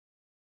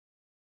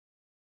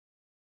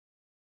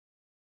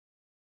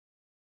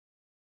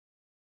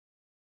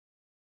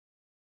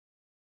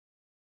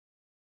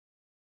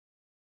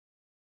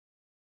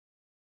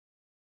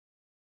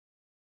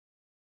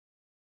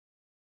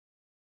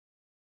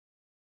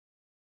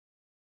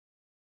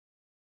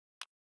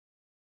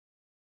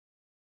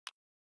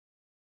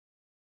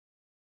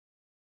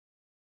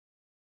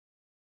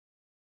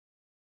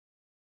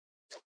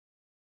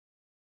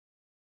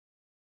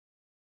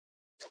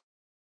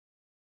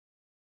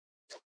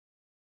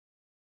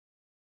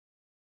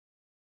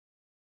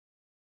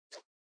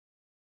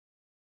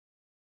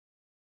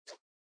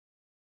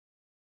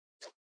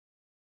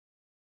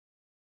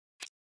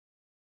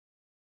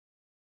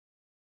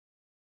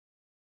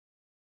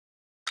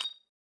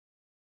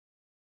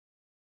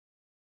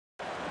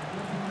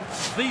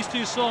These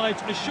two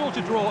sides are sure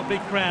to draw a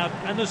big crowd,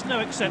 and there's no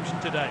exception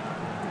today.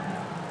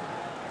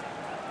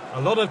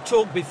 A lot of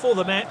talk before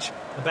the match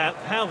about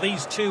how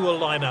these two will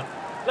line up.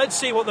 Let's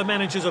see what the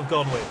managers have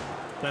gone with.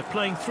 They're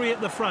playing three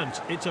at the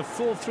front. It's a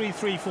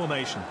 4-3-3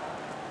 formation.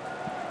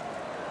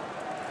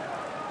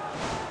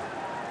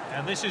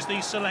 And this is the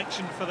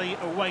selection for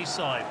the away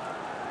side.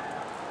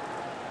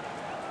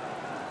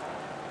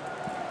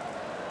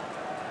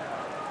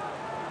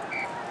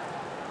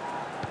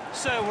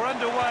 So we're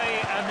underway,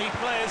 and the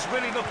players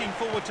really looking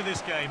forward to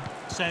this game.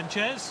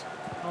 Sanchez,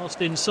 Passed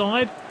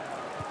inside.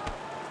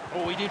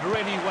 oh, he did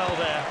really well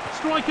there.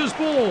 Striker's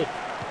ball.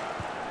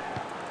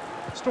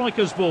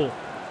 Striker's ball.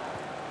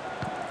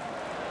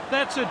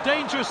 That's a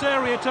dangerous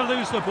area to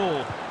lose the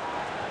ball.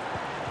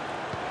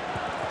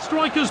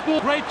 Striker's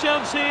ball. Great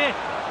chance here.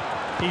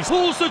 He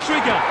pulls the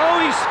trigger. Oh,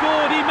 he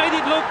scored. He made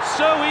it look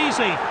so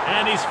easy.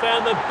 And he's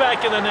found the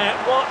back of the net.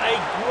 What a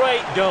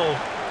great goal.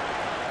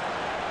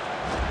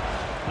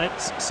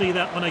 Let's see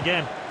that one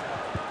again.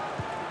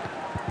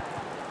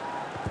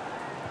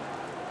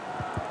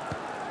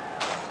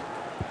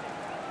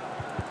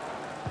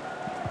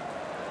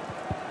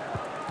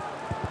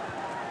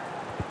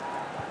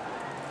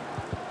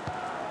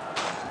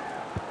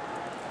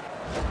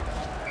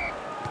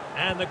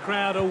 And the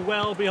crowd are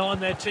well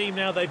behind their team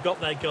now they've got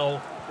their goal.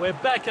 We're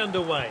back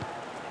underway.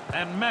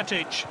 And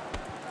Matic.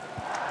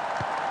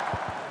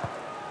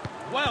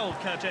 Well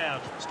cut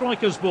out.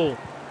 Striker's ball.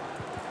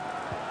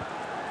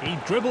 He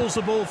dribbles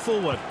the ball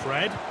forward,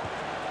 Fred.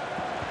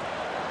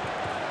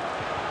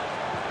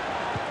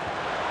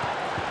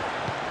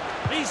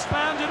 He's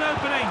found an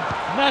opening.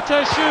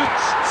 Mata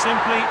shoots.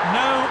 Simply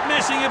no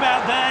messing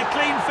about there.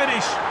 Clean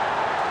finish.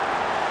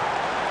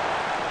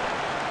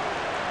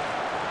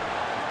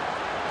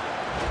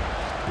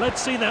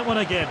 Let's see that one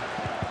again.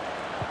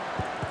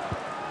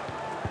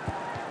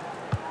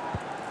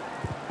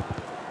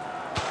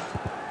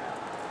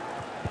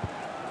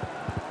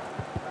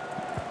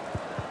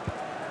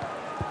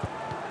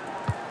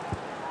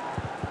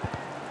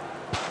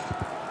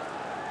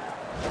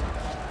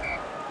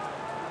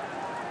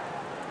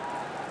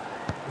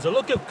 There's a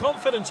look of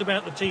confidence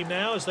about the team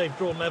now as they've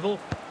drawn level.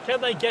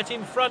 Can they get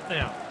in front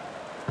now?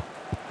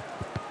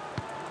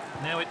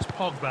 Now it's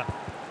Pogba.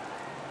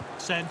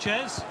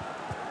 Sanchez.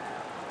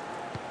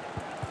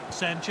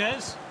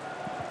 Sanchez.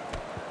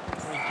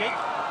 Free kick.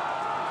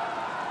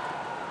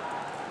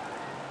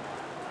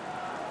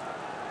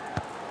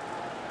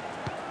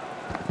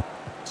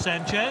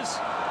 Sanchez.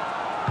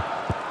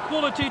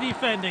 Quality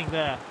defending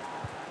there.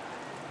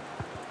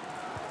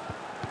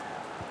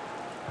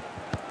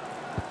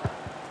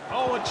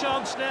 Oh, a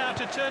chance now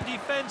to turn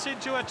defence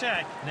into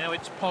attack. Now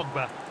it's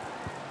Pogba.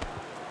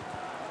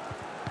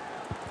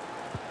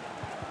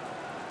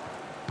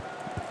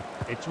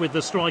 It's with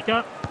the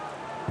striker.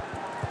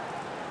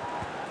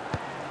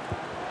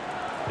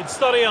 It's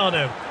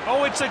Storiano.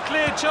 Oh, it's a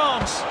clear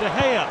chance. De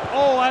Gea.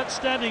 Oh,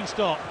 outstanding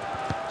stop.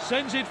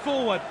 Sends it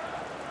forward.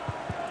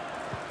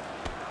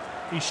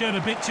 He showed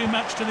a bit too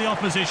much to the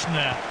opposition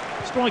there.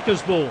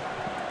 Striker's ball.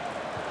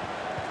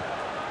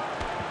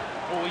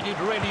 Oh, he did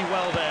really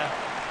well there.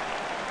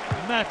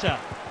 Mata.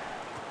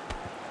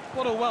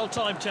 What a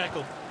well-timed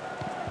tackle.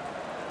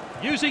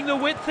 Using the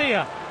width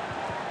here.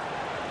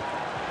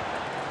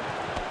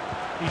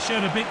 He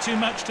showed a bit too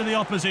much to the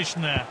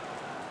opposition there.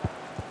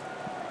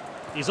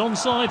 He's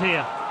onside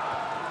here.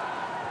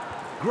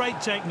 Great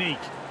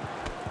technique.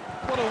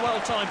 What a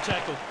well-timed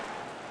tackle.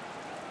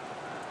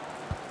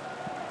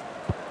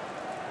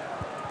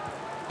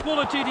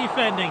 Quality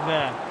defending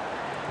there.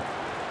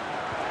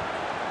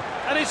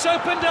 And it's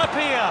opened up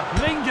here.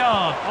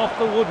 Lingard off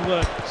the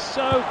woodwork.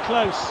 So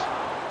close.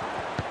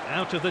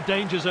 Out of the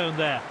danger zone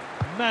there.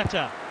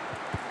 Mata.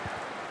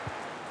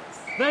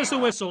 There's the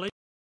whistle.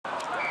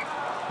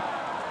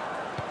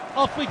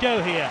 Off we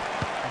go here.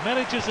 The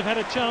managers have had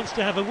a chance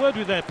to have a word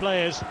with their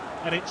players,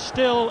 and it's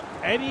still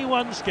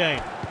anyone's game.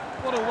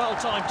 What a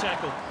well-timed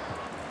tackle.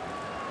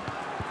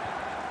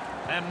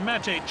 And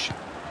Matic.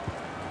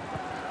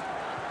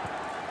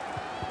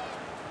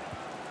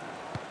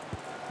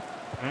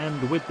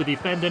 And with the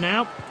defender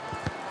now.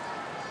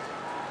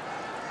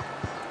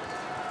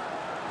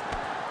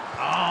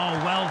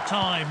 Oh,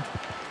 well-timed.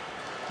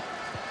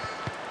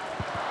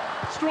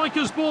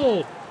 Striker's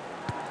ball.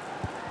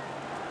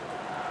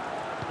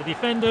 The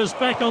defender's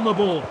back on the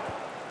ball.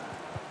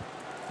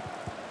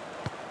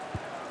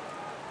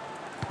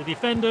 The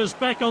defender's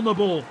back on the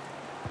ball.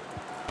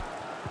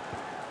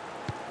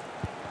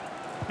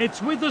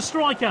 It's with the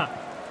striker.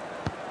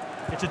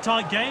 It's a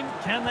tight game.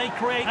 Can they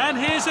create? And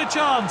here's a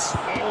chance.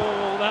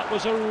 Oh, that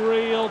was a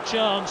real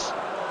chance.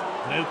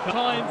 No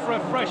time for a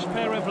fresh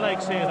pair of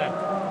legs here then.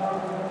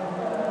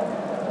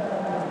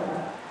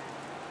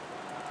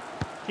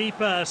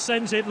 Keeper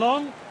sends it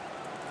long.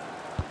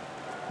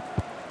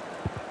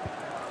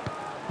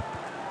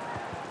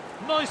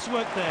 Nice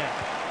work there.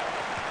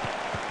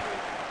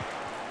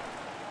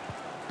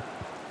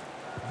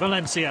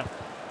 Valencia.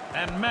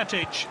 And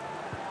Matic.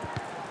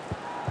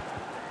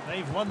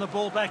 They've won the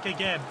ball back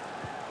again.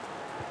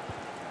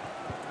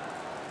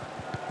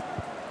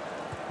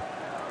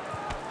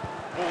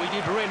 Oh, he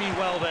did really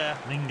well there.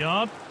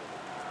 Lingard.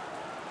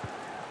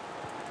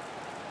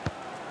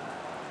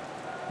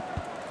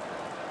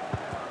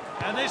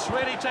 And this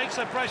really takes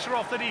the pressure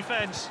off the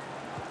defence.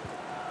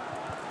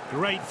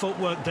 Great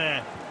footwork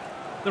there.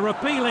 They're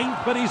appealing,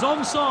 but he's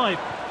onside.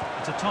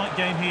 It's a tight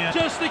game here.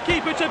 Just the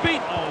keeper to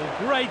beat. Oh,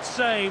 great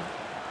save.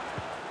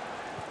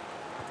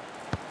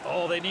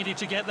 Oh, they needed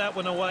to get that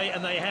one away,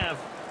 and they have.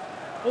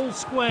 All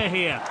square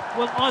here.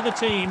 Will either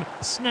team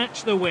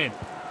snatch the win?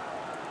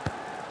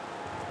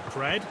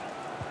 Fred.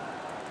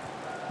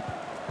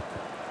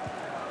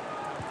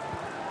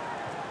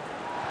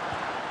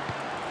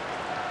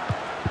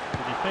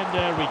 The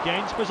defender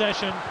regains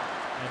possession,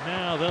 and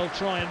now they'll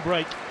try and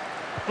break.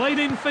 Played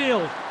in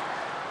field.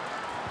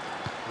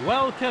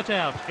 Well cut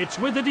out. It's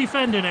with the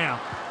defender now.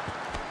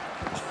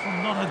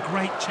 Oh, not a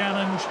great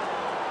challenge.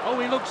 Oh,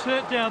 he looks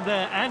hurt down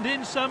there and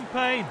in some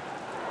pain.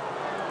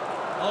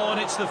 Oh, and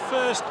it's the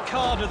first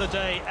card of the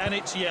day, and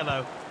it's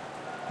yellow.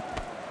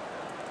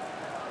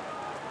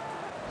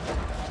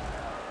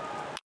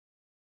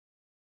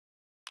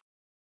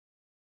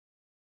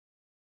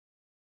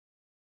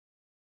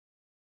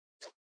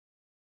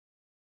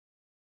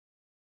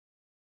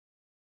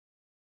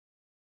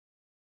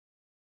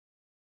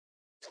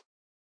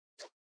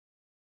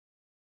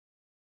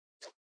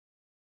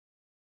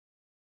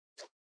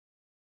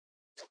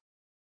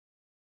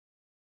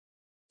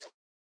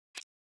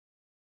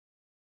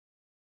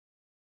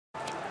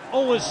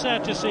 Always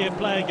sad to see a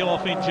player go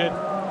off injured.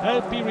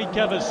 Hope he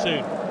recovers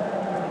soon.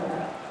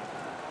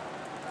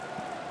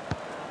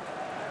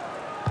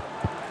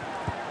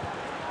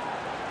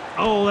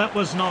 Oh, that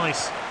was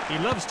nice. He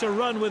loves to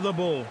run with the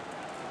ball.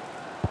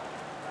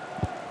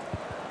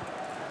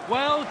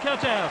 Well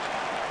cut out.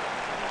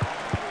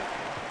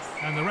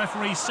 And the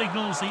referee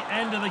signals the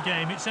end of the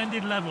game. It's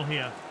ended level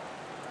here.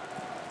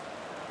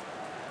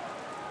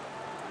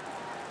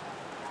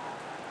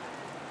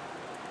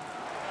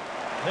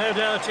 No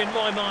doubt in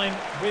my mind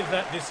with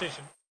that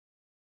decision.